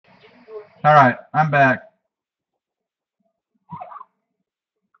All right, I'm back.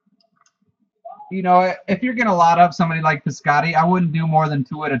 You know, if you're gonna lot up somebody like Piscotti, I wouldn't do more than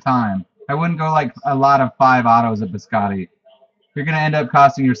 2 at a time. I wouldn't go like a lot of 5 autos at Piscotti. You're gonna end up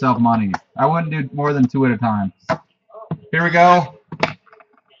costing yourself money. I wouldn't do more than 2 at a time. Here we go.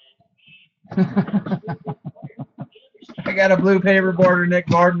 I got a blue paper border Nick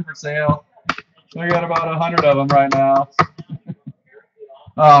Gordon for sale. I got about 100 of them right now.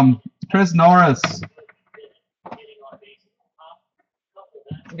 Chris Norris.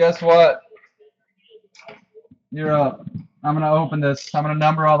 Guess what? You're up. I'm gonna open this. I'm gonna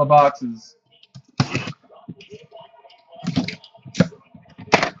number all the boxes.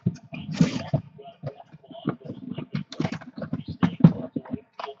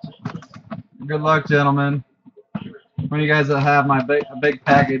 Good luck, gentlemen. When you guys have my big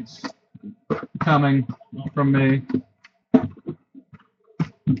package coming from me.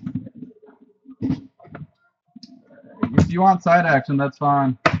 If you want side action, that's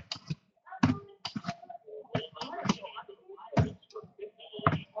fine.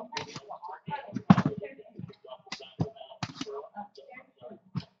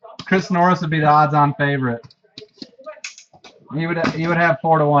 Chris Norris would be the odds-on favorite. He would have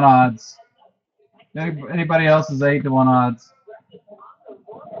 4-1 odds. Anybody else is 8-1 odds.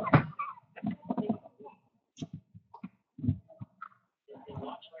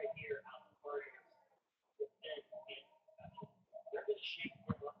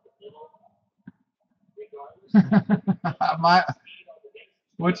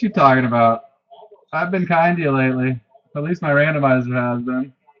 What you talking about? I've been kind to you lately. At least my randomizer has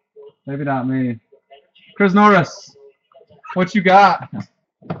been. Maybe not me. Chris Norris, what you got?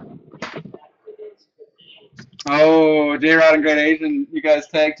 Oh, J-Rod and Great Asian, you guys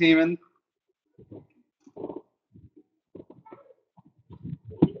tag teaming?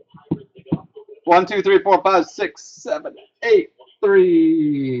 One, two, three, four, five, six, seven, 8,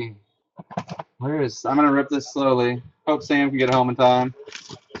 3. I'm gonna rip this slowly. Hope Sam can get home in time.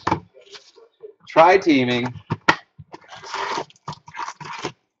 Try teaming.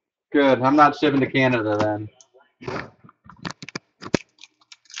 Good. I'm not shipping to Canada then.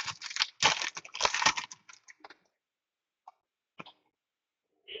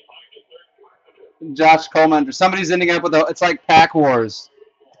 Josh Coleman. Somebody's ending up with it's like Pack Wars,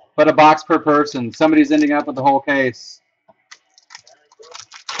 but a box per person. Somebody's ending up with the whole case.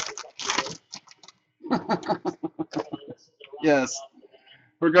 Yes.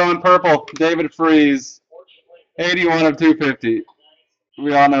 We're going purple. David Freeze. 81 of 250.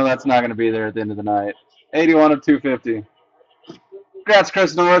 We all know that's not going to be there at the end of the night. 81 of 250. Congrats,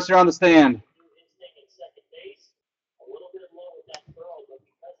 Chris Norris. You're on the stand.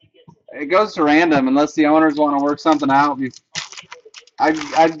 It goes to random unless the owners want to work something out.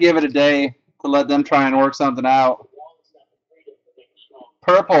 I'd give it a day to let them try and work something out.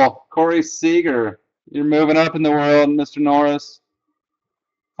 Purple, Corey Seager. You're moving up in the world, Mr. Norris.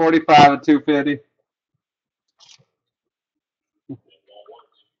 45 of 250.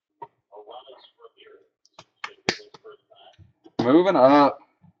 Moving up.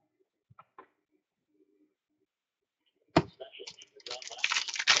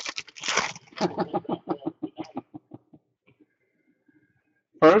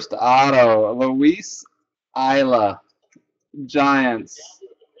 First auto, Luis Isla, Giants.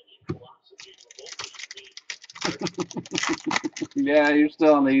 Yeah, you're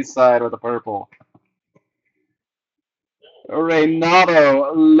still on the east side with the purple.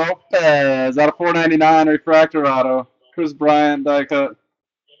 Reynaldo Lopez out of 499 refractor auto. Chris Bryant die cut.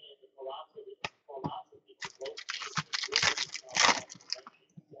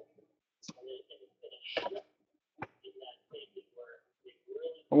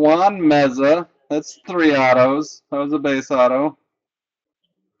 Juan Meza. That's 3 autos. That was a base auto.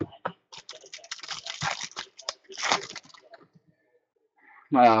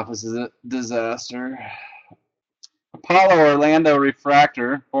 My office is a disaster. Apollo Orlando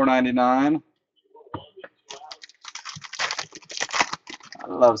refractor, 499. I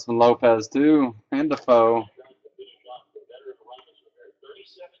love some Lopez too, and Defoe.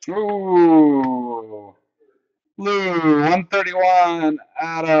 Ooh. Blue, 131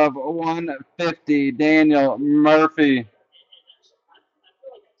 out of 150. Daniel Murphy.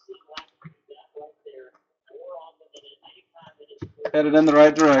 Headed in the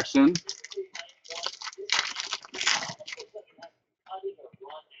right direction.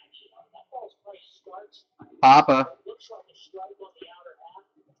 Papa.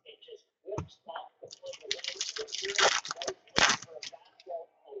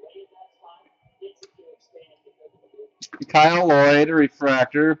 Kyle Lloyd,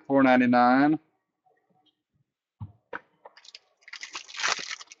 refractor, $4.99.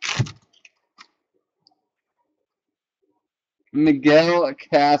 Miguel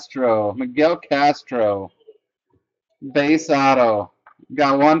Castro, base auto.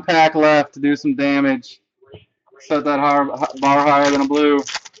 Got one pack left to do some damage. Set that bar higher than a blue.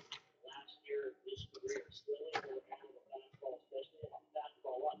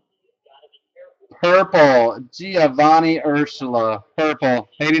 Purple, Giovanni Ursula. Purple,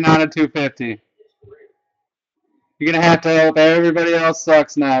 89 of 250. You're going to have to hope everybody else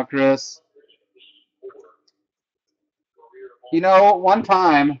sucks now, Chris. You know, one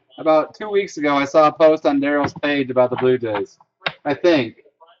time, about 2 weeks ago, I saw a post on Daryl's page about the Blue Jays. I think.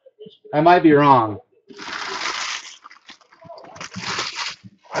 I might be wrong.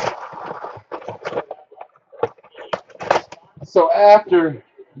 So after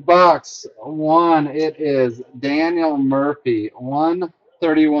box 1, it is Daniel Murphy,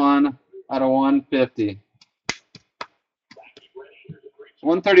 131 out of 150.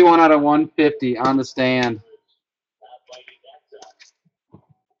 131 out of 150 on the stand.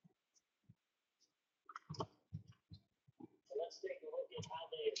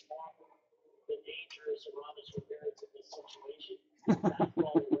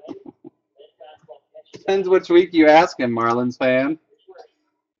 Depends which week you ask him, Marlins fan.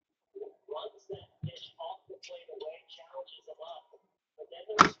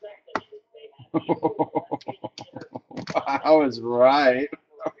 I was right.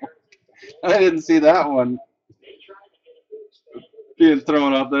 I didn't see that one being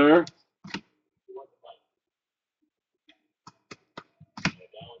thrown up there.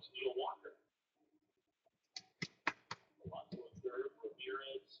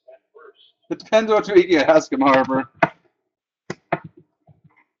 It depends which week you ask him, Harper.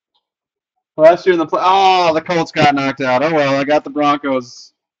 Last year in the the Colts got knocked out. Oh well, I got the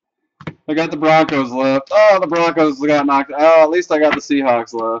Broncos. I got the Broncos left. Oh, the Broncos got knocked out. Oh, at least I got the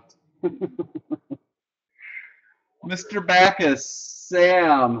Seahawks left. Mr. Backus,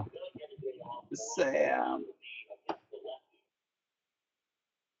 Sam.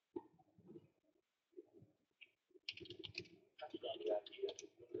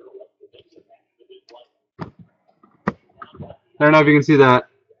 I don't know if you can see that.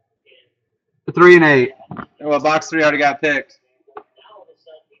 3 and 8. Well, box 3 already got picked.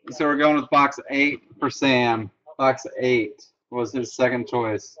 So we're going with box 8 for Sam. Box 8 was his second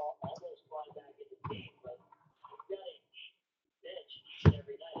choice.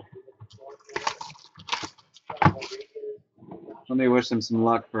 Let me wish him some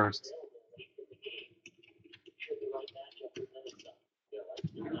luck first.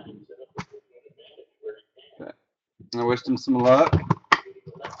 Okay. I wished him some luck.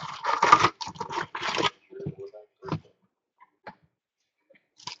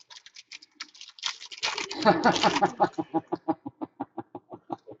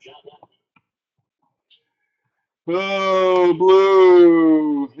 Oh,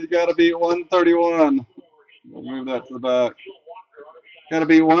 blue. You got to beat 131. We'll move that to the back. Got to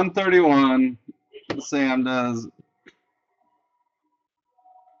beat 131. Sam does.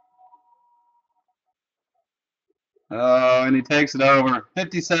 Oh, and he takes it over.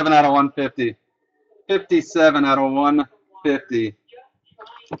 57 out of 150. 57 out of 150.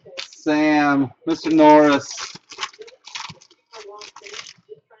 Sam, Mr. Norris.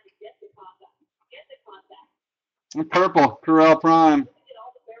 Purple, Corral Prime.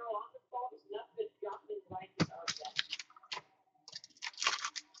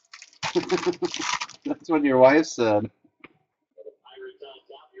 That's what your wife said.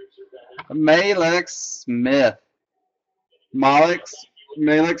 Malek Smith. Malek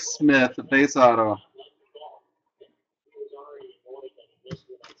Smith, base auto.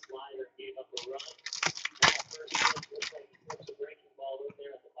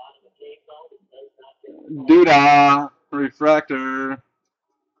 Doodah, refractor.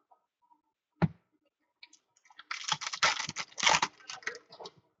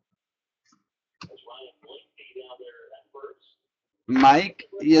 Mike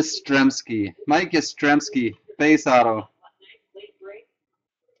Yastrzemski, base auto.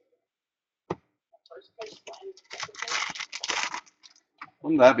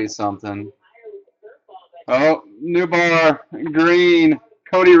 Wouldn't that be something? Oh, new bar, green,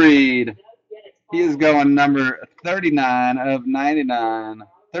 Cody Reed. He is going number 39 of 99.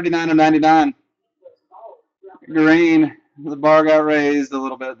 39 of 99. Green. The bar got raised a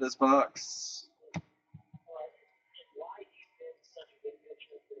little bit this box.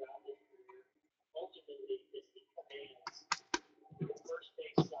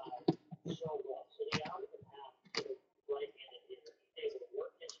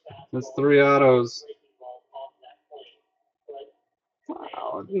 That's 3 autos.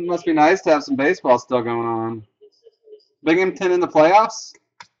 Wow, it must be nice to have some baseball still going on. Binghamton in the playoffs?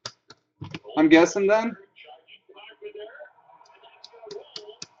 I'm guessing then?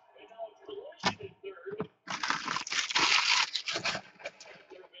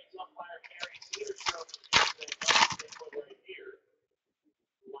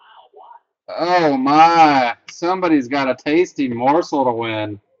 Oh my, somebody's got a tasty morsel to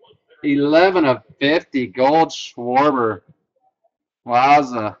win. 11 of 50, Gold Schwarber.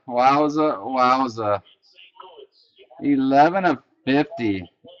 Wowza, wowza, wowza. 11 of 50.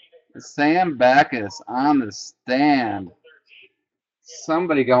 Sam Backus on the stand.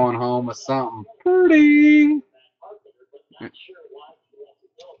 Somebody going home with something pretty.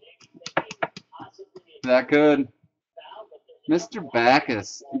 That good. Mr.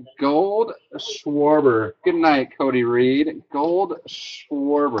 Backus, Gold Schwarber. Good night, Cody Reed. Gold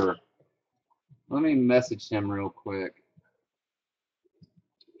Schwarber. Let me message him real quick.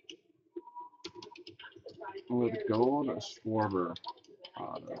 With Gold Schwarber.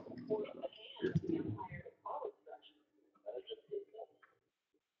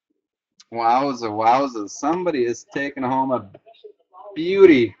 Wowza, wowza. Somebody is taking home a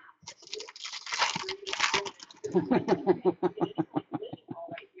beauty.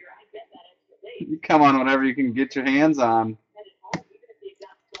 You come on whatever you can get your hands on.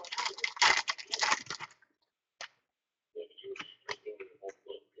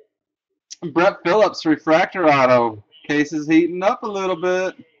 Brett Phillips, refractor auto. Case is heating up a little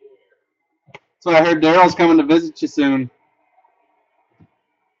bit. So I heard Daryl's coming to visit you soon.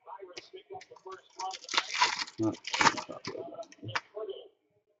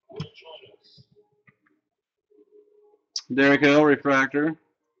 Derek Hill, refractor.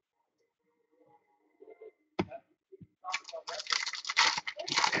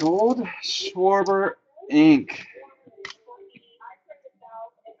 Gold Schwarber ink.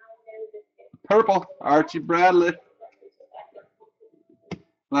 Purple, Archie Bradley.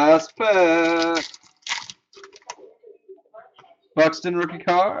 Last pack. Buxton rookie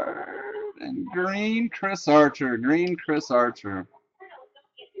card. And green Chris Archer. Green Chris Archer.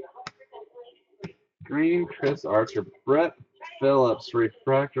 Green Chris Archer. Brett Phillips,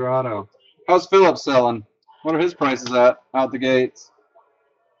 refractor auto. How's Phillips selling? What are his prices at out the gates?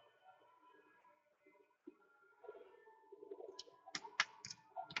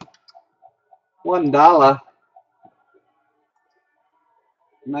 $1.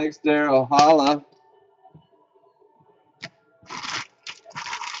 Next, Daryl Holla.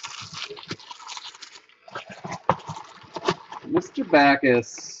 Mr.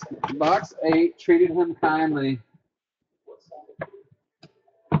 Backus, box 8, treated him kindly.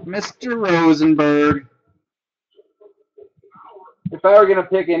 Mr. Rosenberg. If I were going to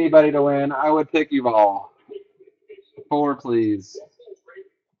pick anybody to win, I would pick you all. 4, please.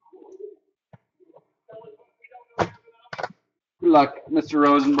 Good luck, Mr.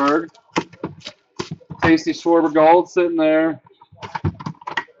 Rosenberg. Tasty Schwarber Gold sitting there.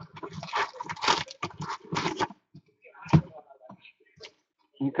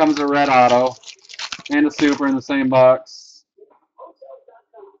 Here comes a red auto and a super in the same box.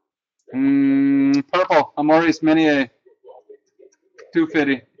 Purple, Maurice Menier.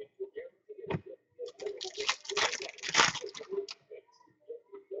 250.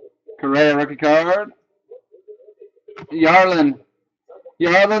 Correa rookie card. Yarlin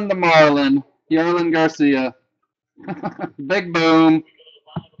the Marlin. Yarlin Garcia. Big boom.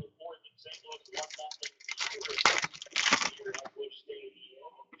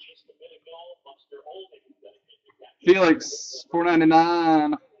 Felix,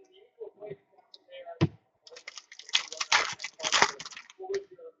 $4.99.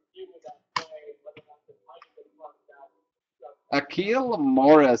 Akil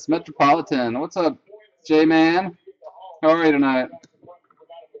Morris, Metropolitan. What's up, J-Man? How are you tonight?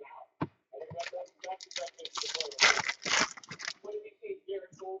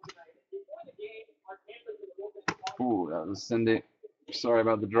 Ooh, that was Cindy. Sorry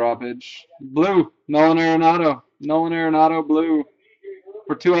about the droppage. Blue, Nolan Arenado. Nolan Arenado, blue.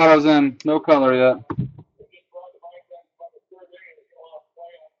 For 2 autos in. No color yet.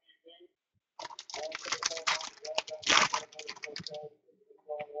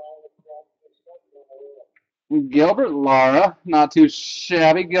 Gilbert Lara, not too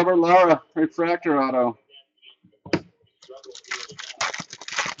shabby. Gilbert Lara, refractor auto.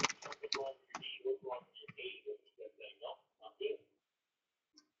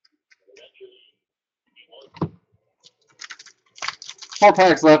 Four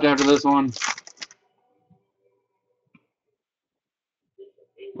packs left after this one.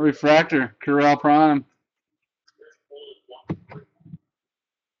 Refractor, Corral Prime.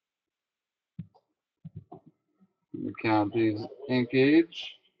 Let me count these. Ink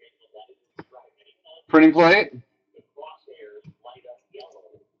gauge. Printing plate.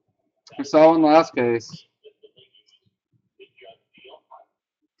 We saw one last case.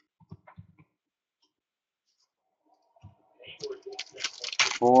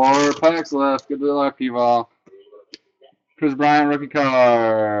 4 packs left. Good luck, Eval. Chris Bryant rookie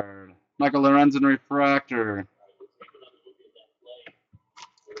card. Michael Lorenzen refractor.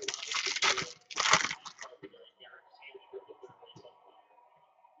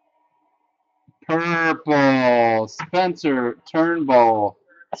 Purple. Spencer Turnbull.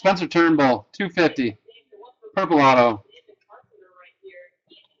 Spencer Turnbull, 250. Purple auto.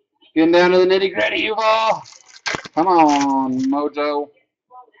 Getting down to the nitty gritty, Eval. Come on, Mojo.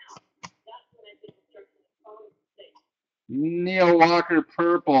 Neil Walker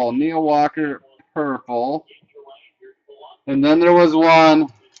purple. Neil Walker purple. And then there was one.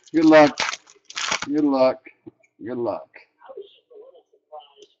 Good luck. Good luck. Good luck.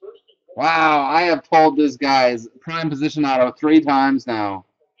 Wow, I have pulled this guy's prime position auto 3 times now.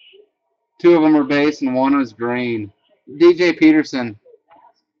 2 of them are base and 1 was green. DJ Peterson.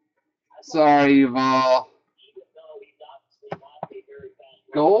 Sorry, Eval.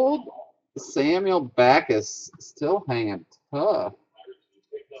 Gold. Samuel Backus still hanging tough.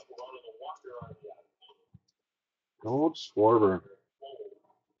 Gold Schwarber.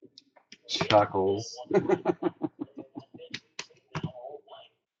 Chuckles.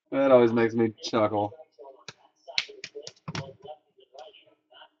 That always makes me chuckle.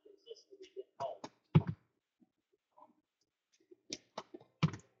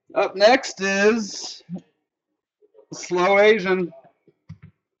 Up next is Slow Asian.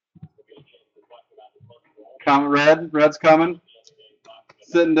 Comet red. Red's coming.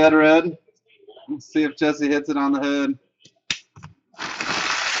 Sitting dead red. Let's see if Jesse hits it on the head.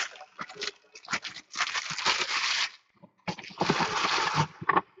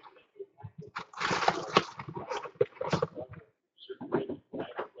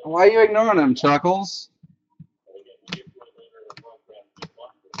 Why are you ignoring him, Chuckles?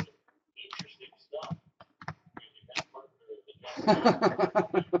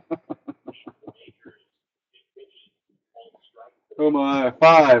 Oh my,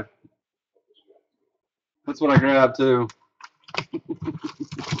 5. That's what I grabbed too.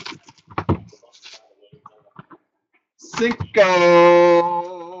 Cinco.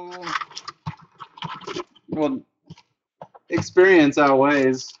 Well, experience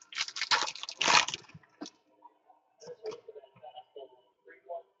outweighs.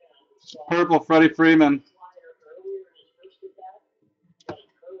 Purple Freddie Freeman.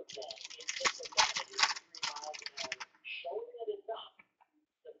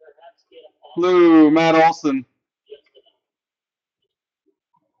 Blue Matt Olson.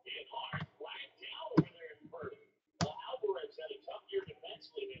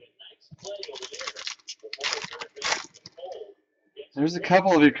 There's a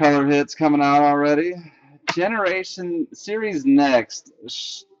couple of your color hits coming out already. Generation Series Next.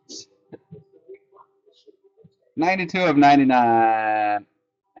 92 of 99.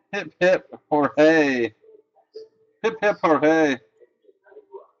 Hip hip Jorge. Hip hip Jorge.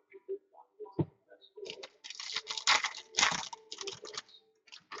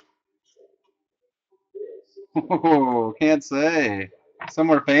 Oh, can't say.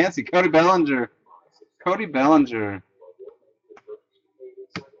 Somewhere fancy. Cody Bellinger. Cody Bellinger.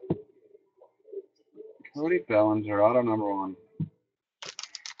 Cody Bellinger, auto number 1.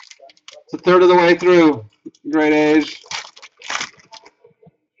 It's a third of the way through. Great age.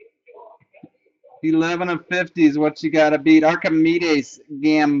 11 of 50 is what you got to beat. Archimedes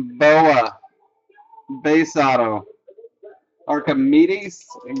Gamboa. Base auto. Archimedes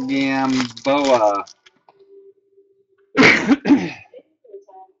Gamboa.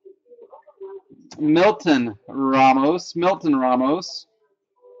 Milton Ramos. Milton Ramos.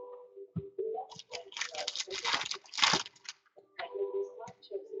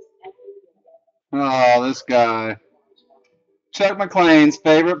 Oh, this guy. Chuck McLean's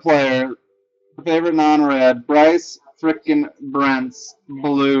favorite player. Favorite non-red. Bryce frickin' Brent's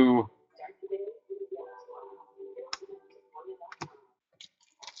blue.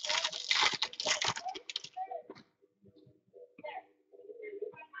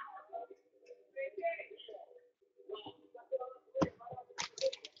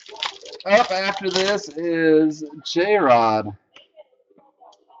 Up after this is J-Rod.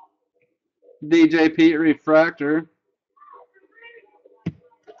 DJ Pete refractor.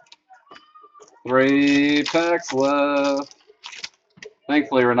 3 packs left.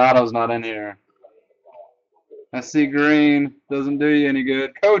 Thankfully, Renato's not in here. I see green. Doesn't do you any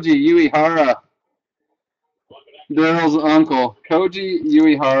good. Koji Uehara. Daryl's uncle. Koji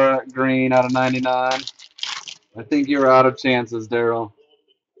Uehara, green out of 99. I think you're out of chances, Daryl.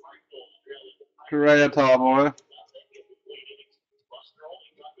 Correa, tall boy.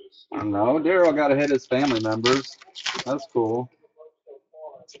 I don't know. Daryl got to hit his family members. That's cool.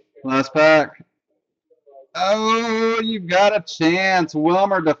 Last pack. Oh, you've got a chance.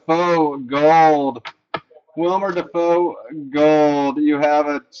 Wilmer Defoe, gold. Wilmer Defoe, gold. You have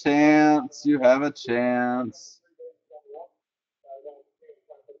a chance. You have a chance.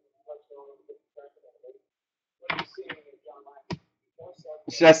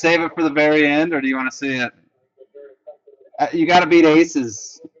 Should I save it for the very end, or do you want to see it? You got to beat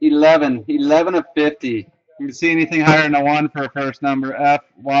aces. 11. 11 of 50. You can see anything higher than a 1 for a first number. F,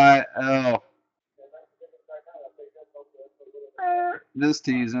 Y, L. Just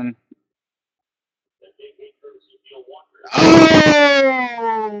teasing. Oh!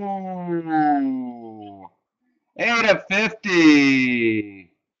 8 of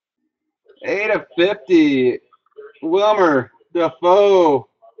 50. 8 of 50. Wilmer Defoe.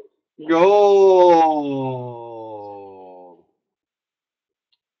 Gold.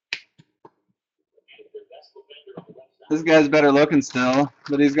 This guy's better looking still,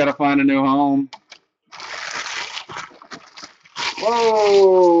 but he's got to find a new home.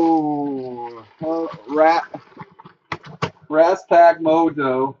 Whoa! Oh, Raspack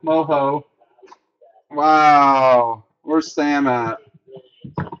Moho. Wow. Where's Sam at?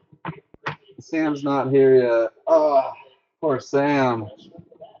 Sam's not here yet. Oh, poor Sam.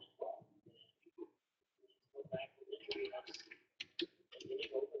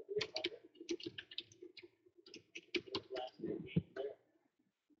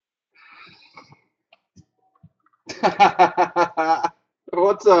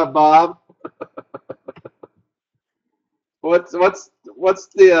 What's up, Bob? What's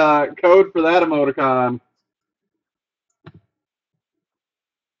the code for that emoticon?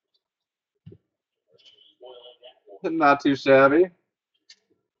 Not too shabby.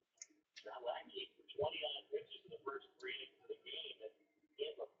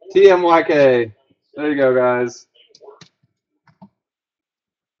 TMYK. There you go, guys.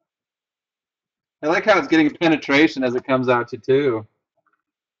 I like how it's getting penetration as it comes out to too.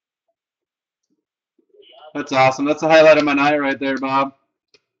 That's awesome. That's the highlight of my night right there, Bob.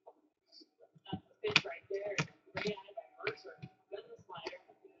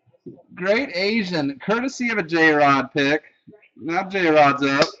 Great Asian, courtesy of a J-Rod pick. Now J-Rod's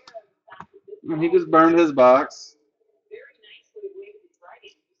up. He just burned his box.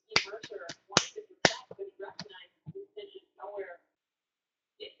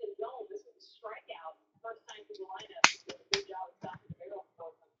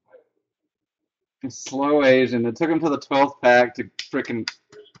 Slow Asian. It took him to the 12th pack to freaking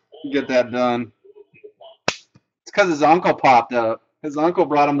get that done. It's because his uncle popped up. His uncle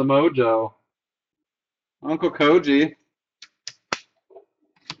brought him the mojo. Uncle Koji.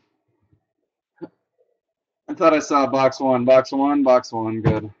 I thought I saw box one. Box one, box one.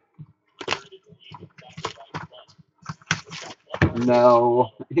 Good. No,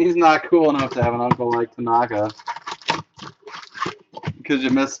 he's not cool enough to have an uncle like Tanaka. Because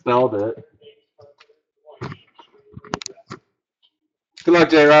you misspelled it. Good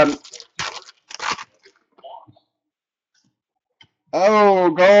luck, J-Rod. Oh,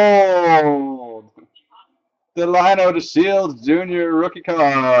 gold. Delino to Shields Jr. rookie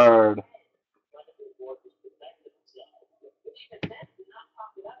card.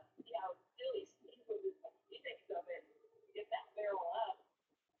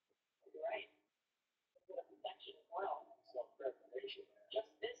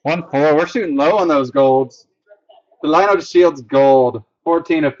 One four. We're shooting low on those golds. Delino to Shields gold.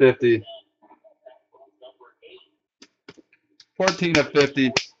 14 of 50. 14 of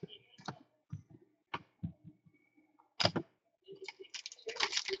 50.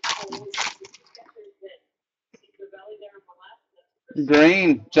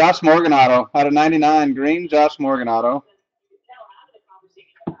 Green, Josh Morganato. Out of 99, green, Josh Morganato.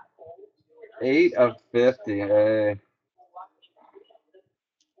 8 of 50. Hey.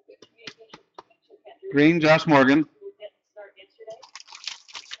 Green, Josh Morgan.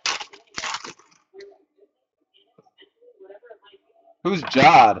 Who's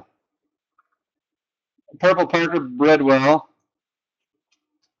Jod? Purple Parker Bridwell.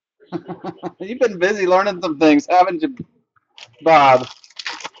 You've been busy learning some things, haven't you, Bob?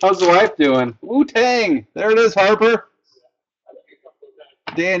 How's the wife doing? Wu-Tang. There it is, Harper.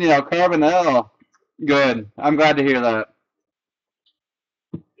 Danielle Carbonell. Good. I'm glad to hear that.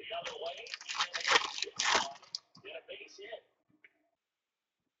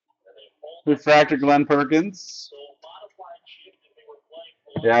 Refractor Glenn Perkins.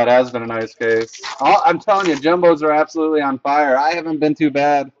 Yeah, it has been a nice case. I'm telling you, jumbos are absolutely on fire. I haven't been too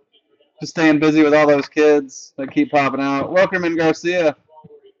bad. Just staying busy with all those kids that keep popping out. Welkerman Garcia,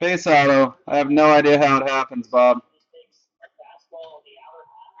 base auto. I have no idea how it happens, Bob.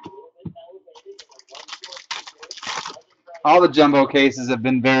 All the jumbo cases have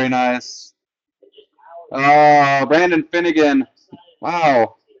been very nice. Oh, Brandon Finnegan.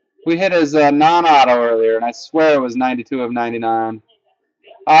 Wow. We hit his non-auto earlier, and I swear it was 92 of 99.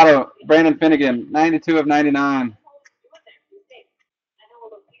 Auto, Brandon Finnegan, 92 of 99.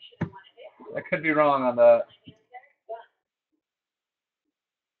 I could be wrong on that.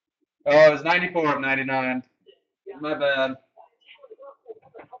 Oh, it was 94 of 99. My bad.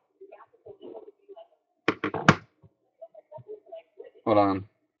 Hold on.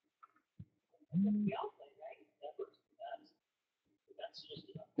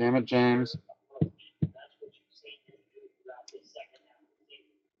 Damn it, James.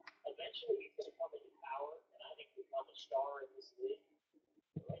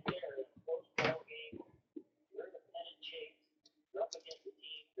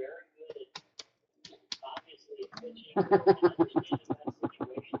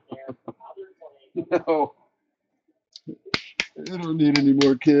 No. I don't need any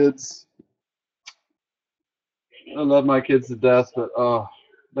more kids. I love my kids to death, but oh,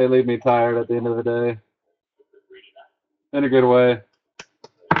 they leave me tired at the end of the day. In a good way.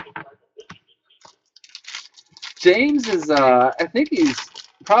 James is, I think he's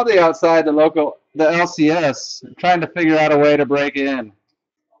probably outside the LCS, trying to figure out a way to break in.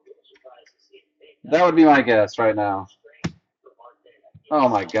 That would be my guess right now. Oh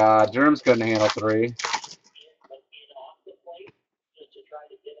my God, Germs couldn't handle 3.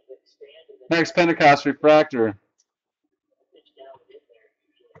 Next Pentecost Refractor.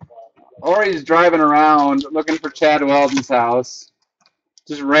 Or he's driving around looking for Chad Weldon's house.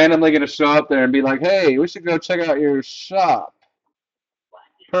 Just randomly going to show up there and be like, hey, we should go check out your shop.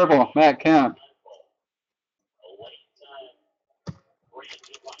 Purple, Matt Kemp.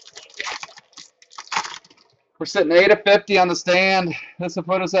 We're sitting 8 of 50 on the stand. This will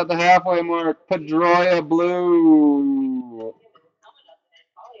put us at the halfway mark. Pedroia Blue.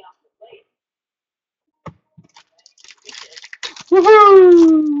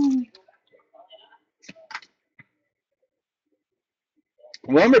 Woohoo!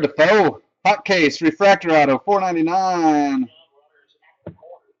 Wilmer Defoe. Hot case. Refractor auto. $4.99.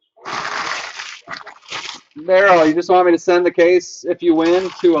 Daryl, you just want me to send the case if you win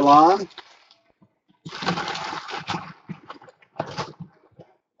to Alon?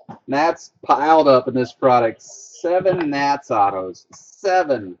 Nats piled up in this product. 7 Nats autos.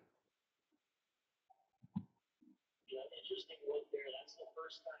 7.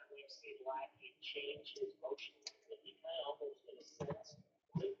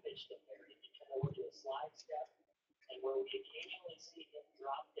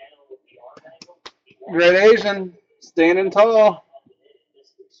 Great Asian, standing tall.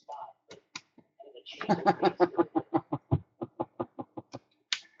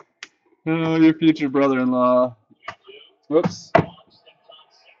 Oh, your future brother-in-law. Whoops.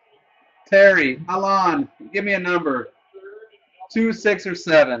 Terry, Alon, give me a number. 2, 6, or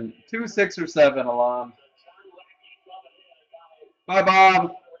 7. 2, 6, or 7, Alon. Bye,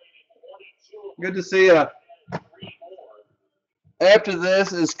 Bob. Good to see you. After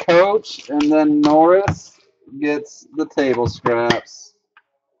this is Coach, and then Norris gets the table scraps.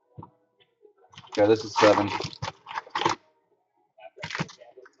 Okay, this is 7.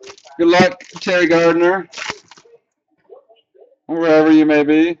 Good luck, Terry Gardner, wherever you may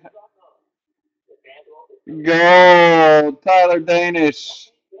be. Gold, Tyler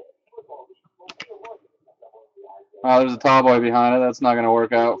Danish. Oh, there's a tall boy behind it. That's not going to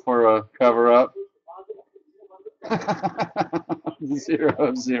work out for a cover-up. 0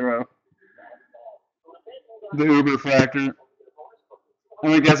 of 0. The Uber factor. I'm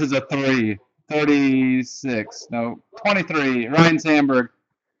going to guess it's a 3. 36. No, 23. Ryan Sandberg.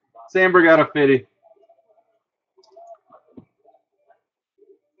 Sandberg out of 50.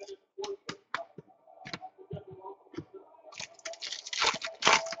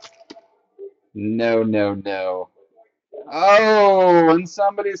 No, no, no. Oh, and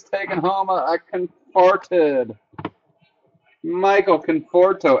somebody's taken home a Conforted. Michael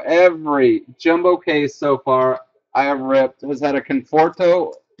Conforto. Every jumbo case so far I have ripped has had a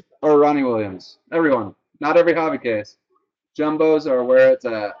Conforto or Ronnie Williams. Everyone. Not every hobby case. Jumbos are where it's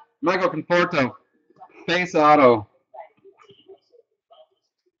at. Michael Conforto. Base auto.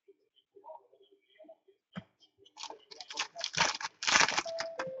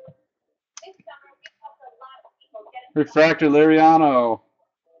 Refractor Liriano.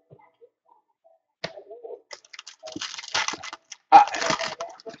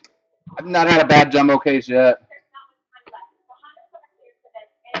 I've not had a bad jumbo case yet.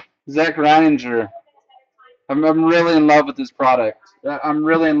 Zach Reininger. I'm really in love with this product. I'm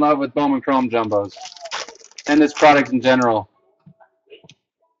really in love with Bowman Chrome Jumbos and this product in general.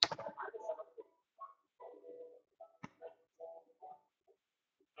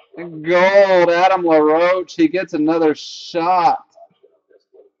 Gold, Adam LaRoche. He gets another shot.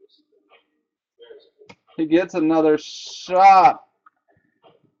 He gets another shot.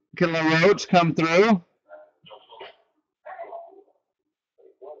 Can LaRoche come through?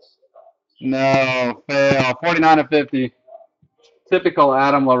 No, fail. 49 of 50. Typical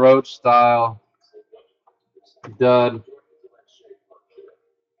Adam LaRoche style. Dud.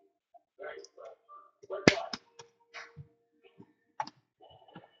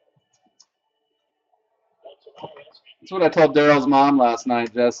 That's what I told Daryl's mom last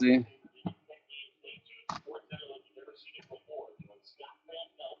night, Jesse.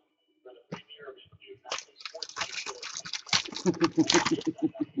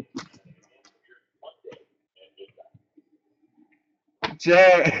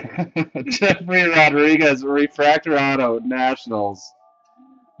 Jeffrey Rodriguez, Refractor Auto, Nationals.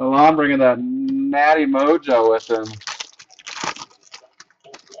 Milan bringing that natty mojo with him.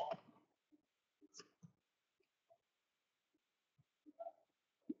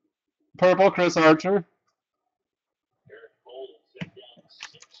 Purple, Chris Archer.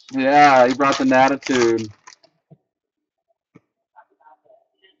 Yeah, he brought the attitude.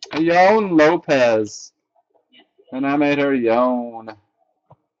 Yon Lopez. And I made her Yon.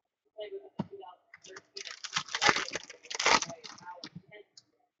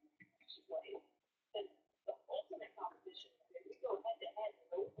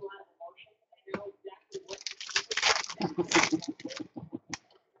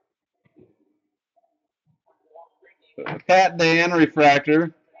 Pat Dan,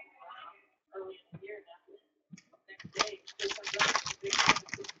 Refractor.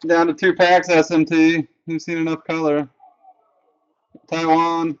 Down to 2 packs, SMT. You've seen enough color.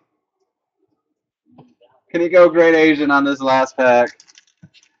 Taiwan. Can you go Great Asian on this last pack?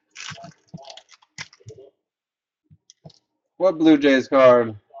 What Blue Jays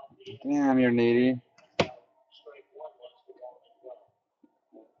card? Damn, you're needy.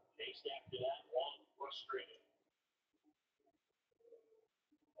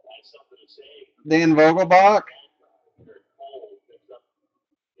 Dan Vogelbach.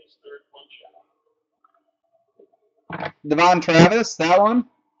 Devon Travis, that one?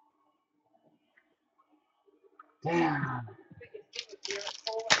 Damn.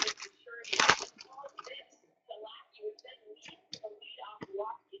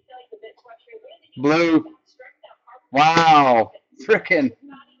 Blue. Wow. Frickin'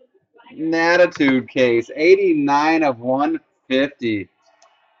 Natitude case. 89 of 150.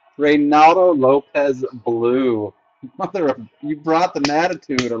 Reynaldo Lopez Blue. Mother of, you brought the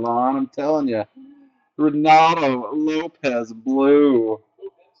Natitude along, I'm telling you. Reynaldo Lopez Blue.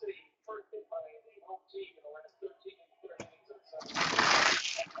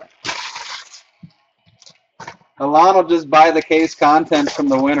 Alon will just buy the case contents from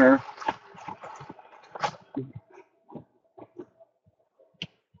the winner.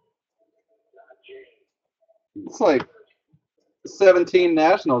 It's like 17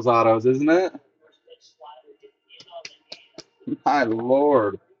 Nationals autos, isn't it? My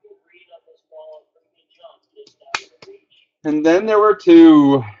Lord. And then there were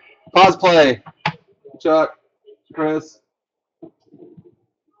 2. Pause play. Chuck, Chris.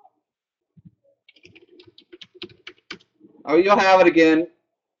 Oh, you'll have it again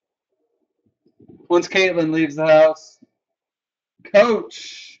once Caitlin leaves the house.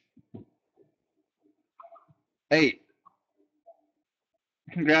 Coach. 8.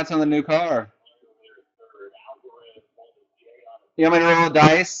 Congrats on the new car. You want me to roll a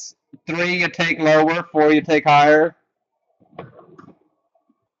dice? 3 you take lower, 4 you take higher.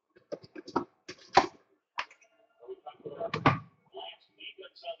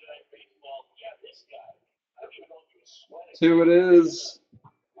 Two it is.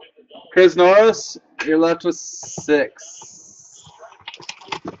 Chris Norris, you're left with 6.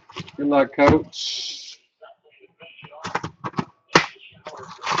 Good luck, Coach.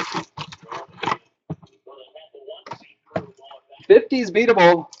 '50 is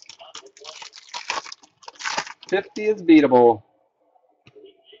beatable. 50 is beatable.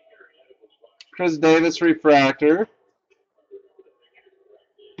 Chris Davis, Refractor.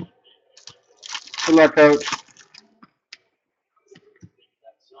 Good luck, Coach.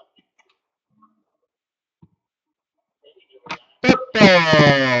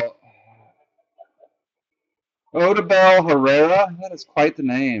 Isabel Herrera. That is quite the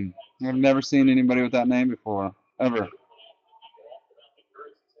name. I've never seen anybody with that name before, ever.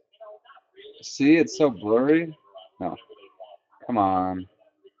 See, it's so blurry. No, come on.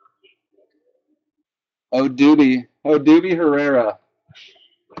 Doobie Herrera.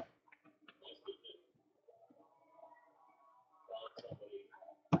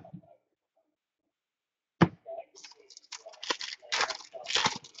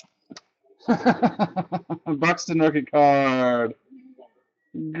 Buxton rookie card.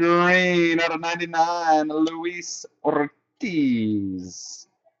 Green out of 99, Luis Ortiz.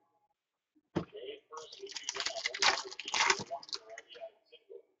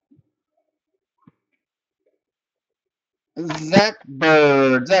 Zach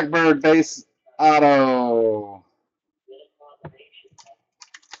Bird base auto.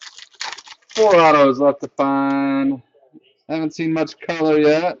 4 autos left to find. Haven't seen much color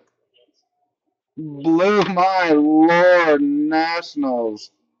yet. Blue, my lord,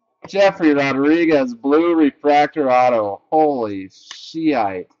 Nationals. Jeffrey Rodriguez, blue refractor auto. Holy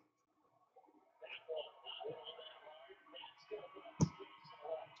shite.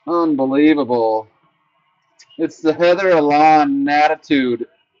 Unbelievable. It's the Heather Alon attitude.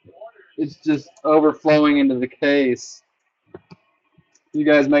 It's just overflowing into the case. You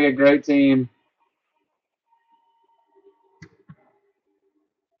guys make a great team.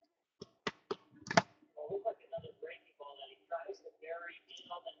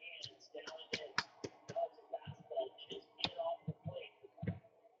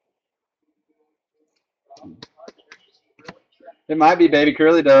 It might be Baby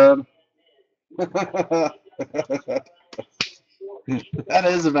Curly Dub. That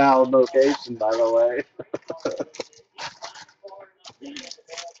is a valid location, by the way.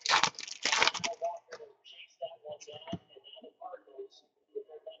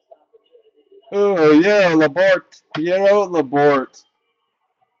 Oh, yeah, Laporte. Piero Laporte.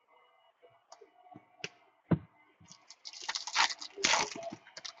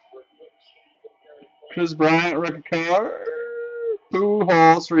 Chris Bryant, rookie card.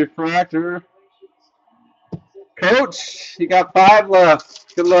 Pujols, refractor. Coach, you got 5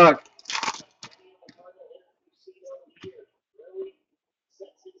 left. Good luck.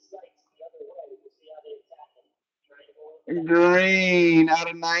 Green out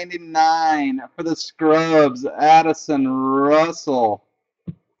of 99 for the Scrubs. Addison Russell.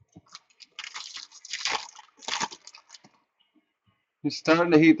 He's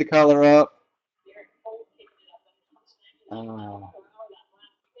starting to heat the color up.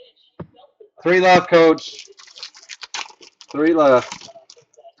 3 left, Coach. 3 left.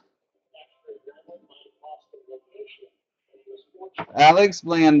 Alex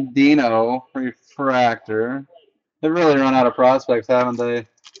Blandino, refractor. They've really run out of prospects, haven't they?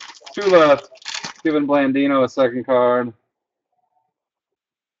 2 left. Giving Blandino a second card.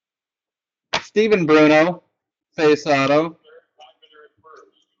 Steven Bruno, face auto.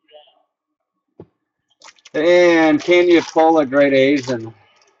 And can you pull a great Asian?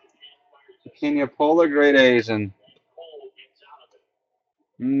 Can you pull a great Asian?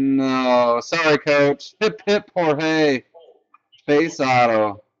 No. Sorry, Coach. Hip, hip, Jorge. Face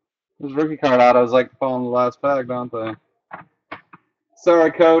auto. Those rookie card autos like to fall in the last pack, don't they?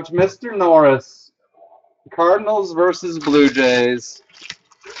 Sorry, Coach. Mr. Norris. Cardinals versus Blue Jays.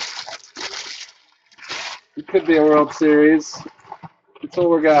 It could be a World Series. That's all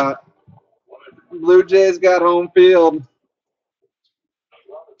we got. Blue Jays got home field.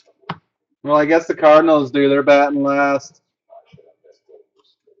 Well, I guess the Cardinals do. They're batting last.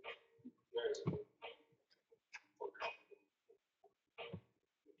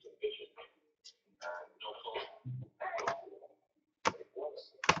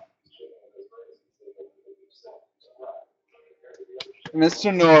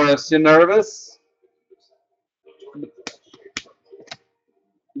 Mr. Norris, you nervous?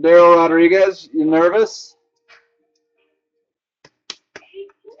 Daryl Rodriguez, you nervous?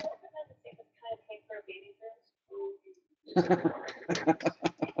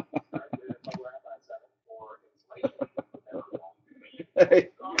 Hey,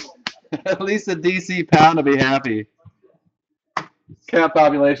 at least a DC pound to be happy. Cat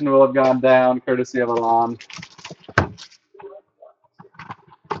population will have gone down, courtesy of Alon.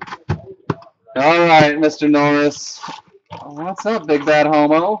 All right, Mr. Norris. What's up, big bad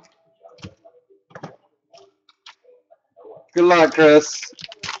homo? Good luck, Chris.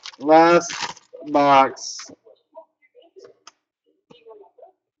 Last box.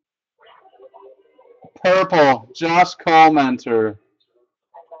 Purple, Josh Colementor.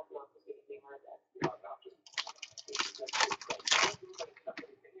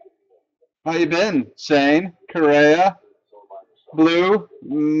 How you been, Shane? Correa, Blue,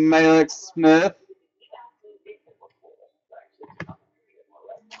 Malik Smith,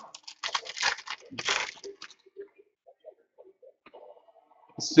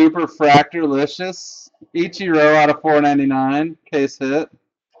 Super Fractorlicious, Ichiro out of 499, case hit.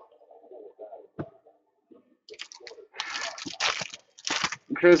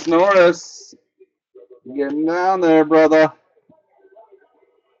 Chris Norris, getting down there, brother.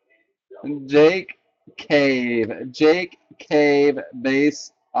 Jake Jake Cave,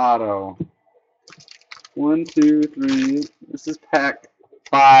 base auto. 1, 2, 3. This is pack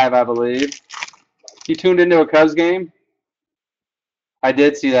 5, I believe. You tuned into a Cubs game? I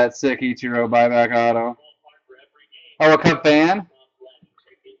did see that sick Ichiro buyback auto. Oh, a Cub fan?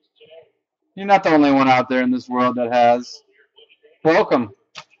 You're not the only one out there in this world that has. Welcome.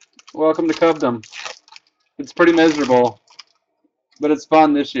 Welcome to Cubdom. It's pretty miserable, but it's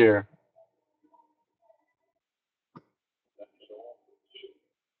fun this year.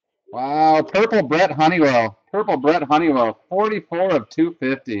 Wow, purple Brett Honeywell. Purple Brett Honeywell, 44 of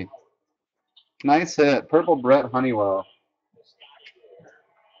 250. Nice hit, purple Brett Honeywell.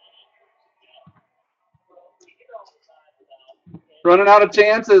 Running out of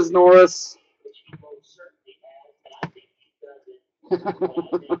chances, Norris.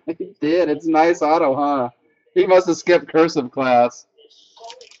 He did. It's a nice auto, huh? He must have skipped cursive class.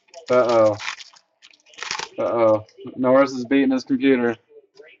 Uh-oh. Uh-oh. Norris is beating his computer.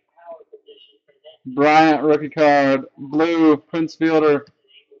 Bryant, rookie card. Blue, Prince Fielder.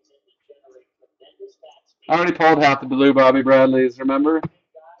 I already pulled half the blue Bobby Bradleys, remember?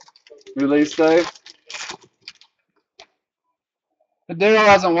 Release day. But Darryl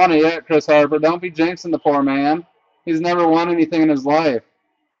hasn't won it yet, Chris Harper. Don't be jinxing the poor man. He's never won anything in his life.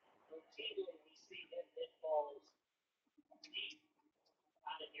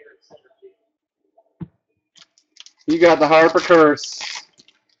 You got the Harper curse.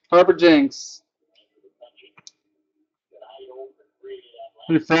 Harper jinx.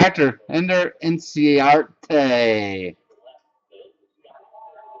 Refractor. Ender Inciarte.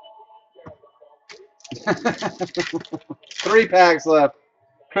 3 packs left.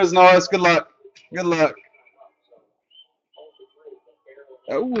 Chris Norris, good luck. Good luck.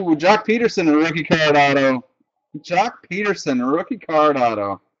 Oh, Jock Peterson, a rookie card auto. Jock Peterson, rookie card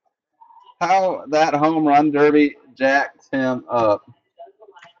auto. How that home run derby jacked him up.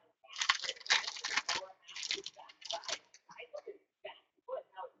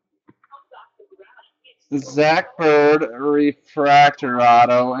 Zach Bird, refractor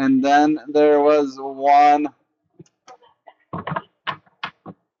auto. And then there was one.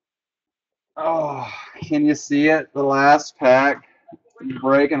 Oh, can you see it? The last pack.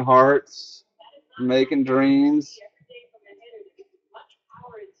 Breaking hearts. Making dreams.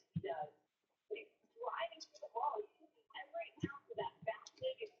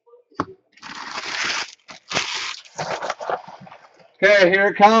 Okay, here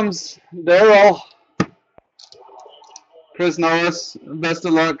it comes. Darryl. Chris Norris, best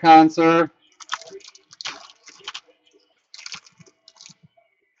of luck, Conser.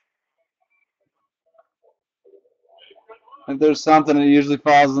 If there's something, it usually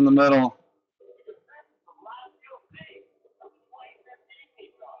falls in the middle.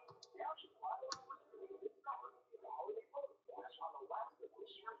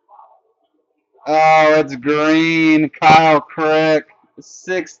 Oh, it's green. Kyle Crick,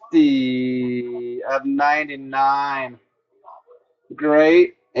 60 of 99.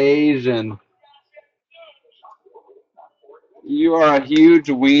 Great Asian. You are a huge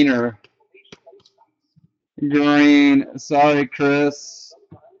wiener. Green. Sorry, Chris.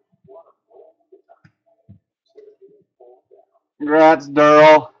 Congrats,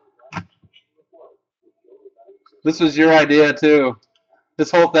 Durrell. This was your idea, too.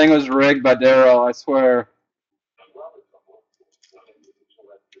 This whole thing was rigged by Darryl, I swear.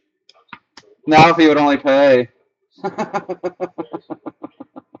 Now if he would only pay.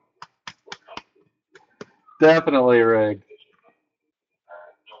 Definitely rigged.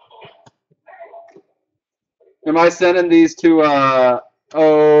 Am I sending these to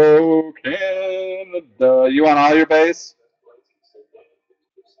oh Canada? You want all your base?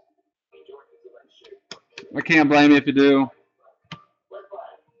 I can't blame you if you do.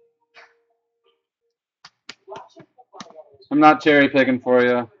 I'm not cherry picking for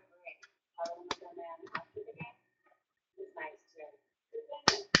you.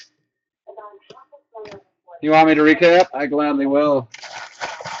 You want me to recap? I gladly will.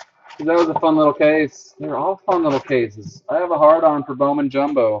 That was a fun little case. They're all fun little cases. I have a hard on for Bowman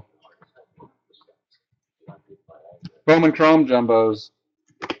Jumbo. Bowman Chrome Jumbos.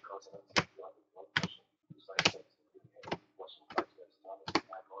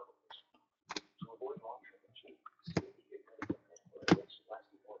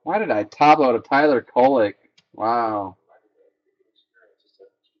 Why did I top load a Tyler Kolek? Wow.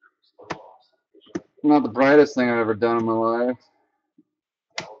 Not the brightest thing I've ever done in my life.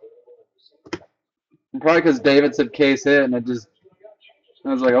 Probably because David said case hit, and I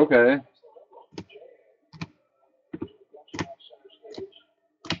was like, okay.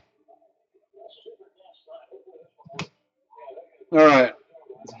 All right.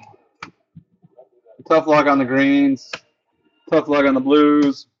 Tough luck on the greens. Tough luck on the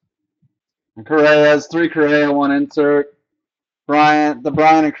blues. Correa's, 3 Correa, 1 insert. The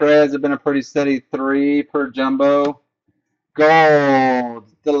Bryant and Correa's have been a pretty steady 3 per jumbo.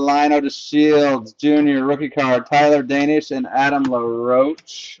 Gold, Delino to Shields, Jr., rookie card, Tyler Danish and Adam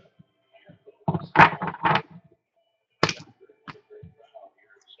LaRoche.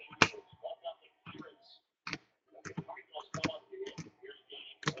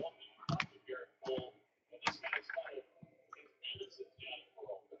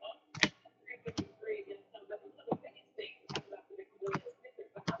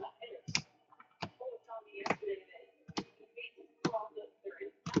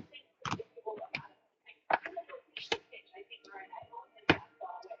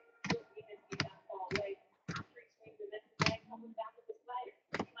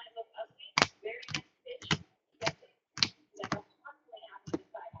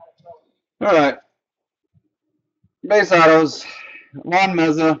 All right. Base autos. Juan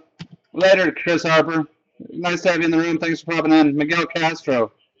Meza. Later, Chris Harper. Nice to have you in the room. Thanks for popping in. Miguel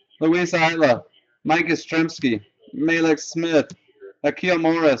Castro. Luis Isla. Mike Yastrzemski. Malik Smith. Akil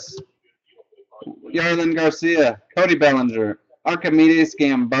Morris. Yarlin Garcia. Cody Bellinger. Archimedes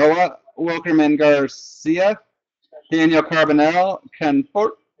Gamboa. Wilkerman Garcia. Daniel Carbonell.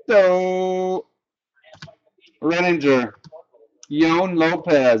 Conforto. Renninger. Yon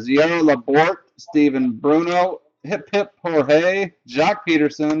Lopez, Yaro Laporte, Steven Bruno, Hip Hip Jorge, Jock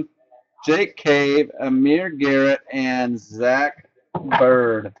Peterson, Jake Cave, Amir Garrett, and Zach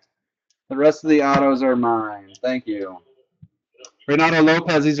Bird. The rest of the autos are mine. Thank you. Renato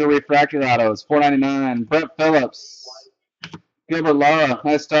Lopez, these are refractor autos, $4.99. Brett Phillips, Gilbert Lara,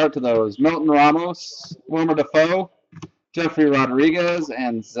 nice start to those. Milton Ramos, Wilmer Defoe, Jeffrey Rodriguez,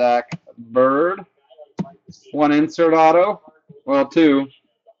 and Zach Bird. 1 insert auto. Well, 2.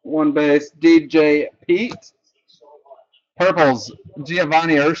 1 base, DJ Pete. Purples,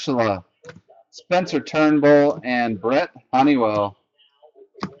 Giovanni Ursula, Spencer Turnbull, and Brett Honeywell.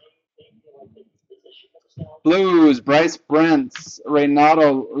 Blues, Bryce Brents,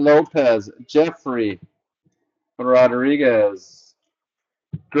 Renato Lopez, Jeffrey Rodriguez.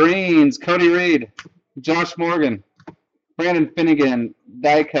 Greens, Cody Reed, Josh Morgan, Brandon Finnegan,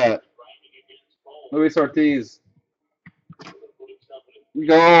 die cut. Luis Ortiz.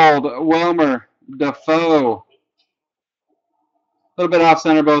 Gold, Wilmer, Defoe. A little bit off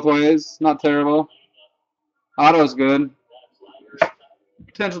center both ways. Not terrible. Auto's good.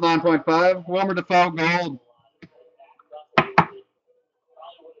 Potential 9.5. Wilmer Defoe, gold.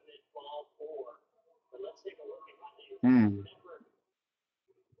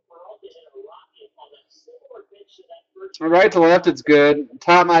 Right to left, it's good.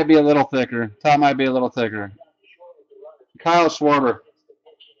 Top might be a little thicker. Kyle Schwarber.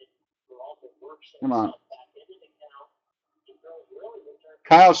 Come on.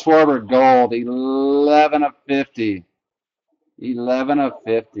 Kyle Schwarber, gold. 11 of 50. 11 of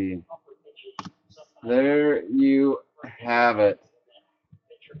 50. There you have it.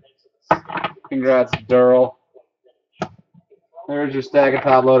 Congrats, Durrell. There's your stack of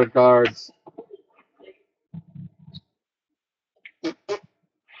top-loaded cards.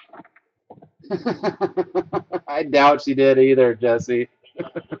 I doubt she did either, Jesse.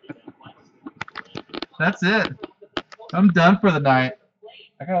 That's it. I'm done for the night.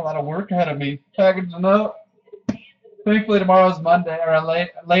 I got a lot of work ahead of me. Packaging up. Thankfully, tomorrow's Monday or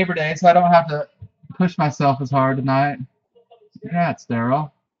Labor Day, so I don't have to push myself as hard tonight. Congrats,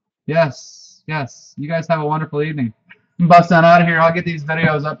 Daryl. Yes, yes. You guys have a wonderful evening. I'm busting out of here. I'll get these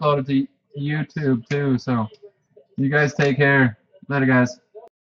videos uploaded to YouTube too. So you guys take care. Later, guys.